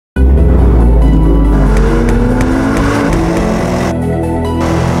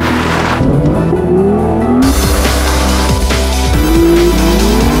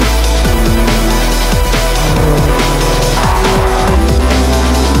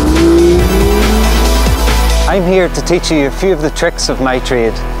here to teach you a few of the tricks of my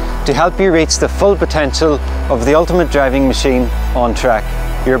trade to help you reach the full potential of the ultimate driving machine on track.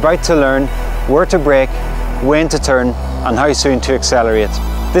 You're about to learn where to brake, when to turn and how soon to accelerate.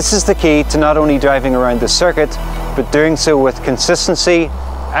 This is the key to not only driving around the circuit, but doing so with consistency,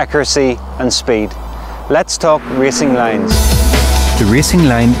 accuracy and speed. Let's talk racing lines. The racing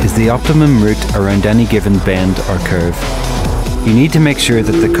line is the optimum route around any given bend or curve. You need to make sure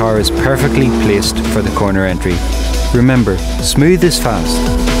that the car is perfectly placed for the corner entry. Remember, smooth is fast.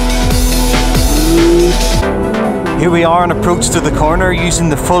 Here we are on approach to the corner using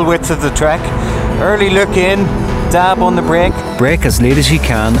the full width of the track. Early look in, dab on the brake. Brake as late as you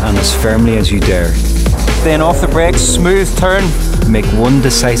can and as firmly as you dare. Then off the brakes, smooth turn. Make one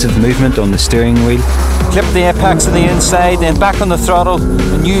decisive movement on the steering wheel. Clip the apex on the inside, then back on the throttle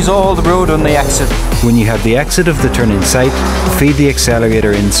and use all the road on the exit. When you have the exit of the turn in sight, feed the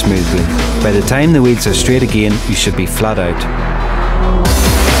accelerator in smoothly. By the time the wheels are straight again, you should be flat out.